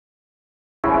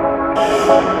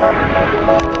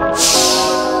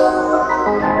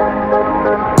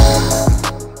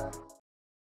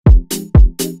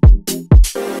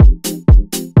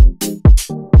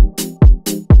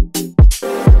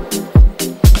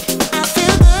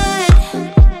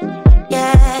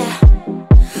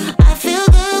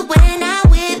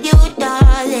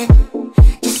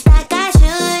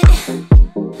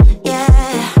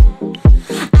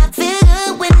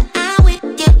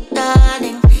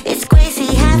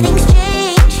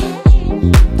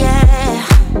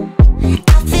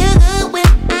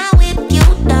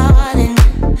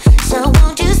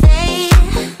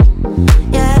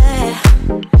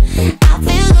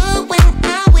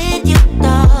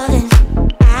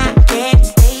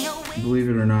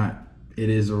It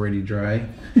is already dry.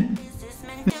 That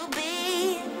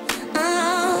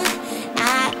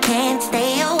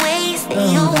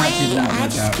did not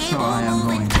work out, so I am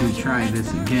going to try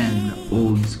this again the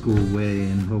old school way,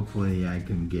 and hopefully I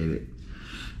can get it.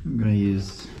 I'm gonna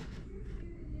use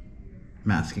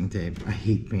masking tape. I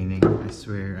hate painting, I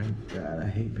swear. God, I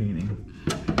hate painting.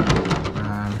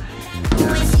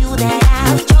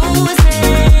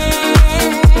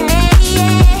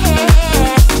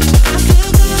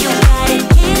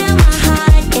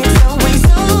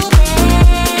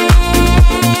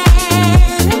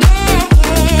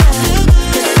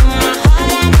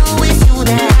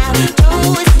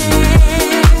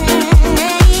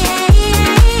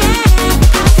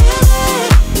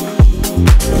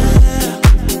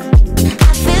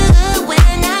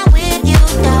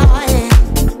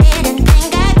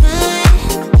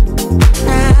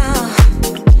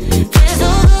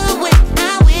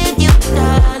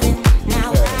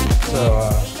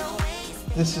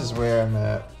 This is where I'm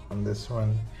at on this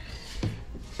one.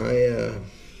 I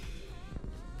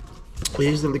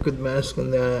use the liquid mask on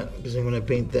that because I'm gonna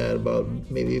paint that about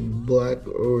maybe black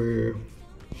or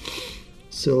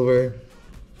silver.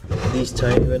 These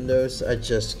tiny windows, I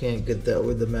just can't get that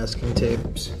with the masking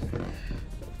tapes.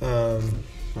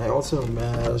 I also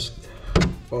masked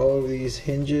all of these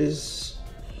hinges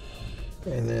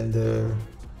and then the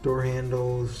door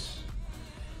handles,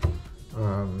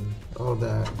 all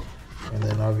that. And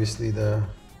then obviously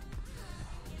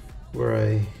where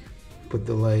I put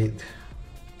the light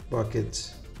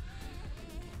buckets,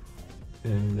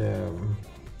 and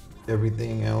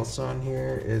everything else on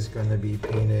here is gonna be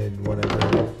painted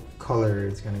whatever color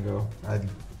it's gonna go. I'm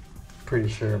pretty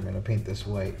sure I'm gonna paint this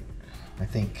white, I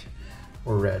think,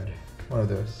 or red, one of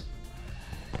those.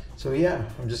 So yeah,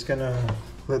 I'm just gonna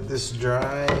let this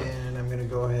dry, and I'm gonna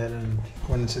go ahead and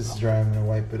once it's dry, I'm gonna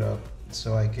wipe it up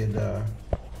so I could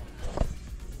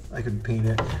paint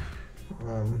it.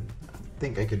 I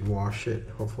think I could wash it.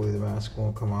 Hopefully the mask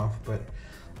won't come off, but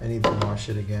I need to wash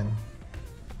it again.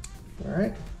 All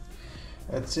right,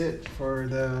 that's it for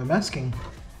the masking.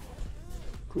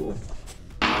 Cool.